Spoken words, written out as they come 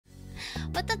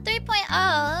With the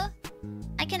 3.0,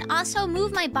 I can also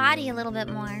move my body a little bit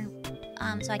more.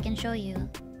 So I can show you.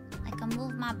 I can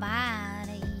move my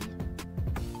body.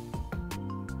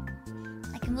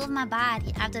 I can move my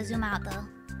body. I have to zoom out though.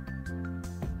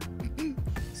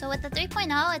 So with the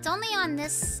 3.0, it's only on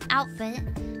this outfit,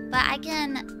 but I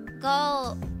can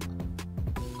go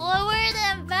forward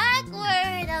and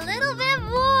backward a little bit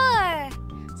more.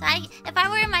 So if I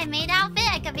were in my maid outfit,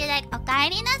 I could be like,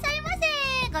 "Okaeri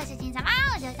nasaimasen, goshujin-sama,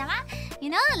 ojo-sama." You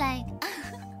know, like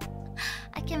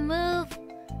I can move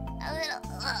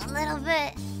a little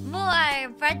bit more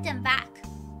front and back.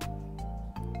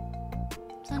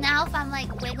 So now if I'm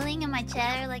like wiggling in my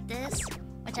chair like this,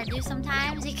 which I do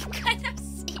sometimes, you can kind of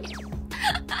see it.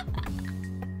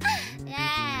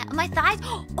 Yeah, my thighs.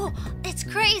 Oh, it's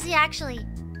crazy actually.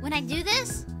 When I do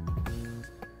this,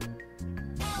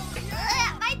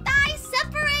 my thighs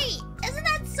separate. Isn't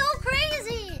that so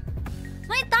crazy?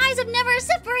 My thighs have never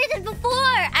separated before.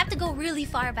 I have to go really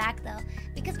far back though,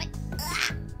 because my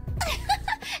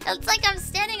it's like I'm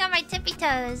standing on my tippy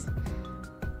toes.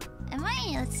 Am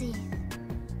I? Let's see.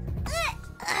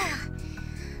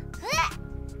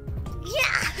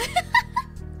 Yeah.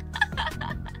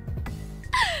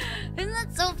 Isn't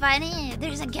that so funny?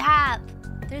 There's a gap.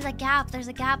 There's a gap. There's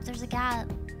a gap. There's a gap.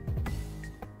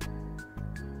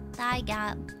 Thigh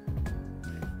gap.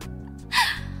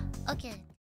 Okay.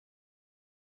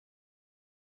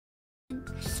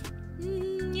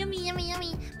 Yummy, yummy,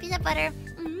 yummy. Peanut butter.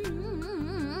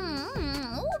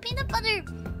 Oh, peanut butter.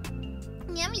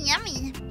 Yummy, yummy.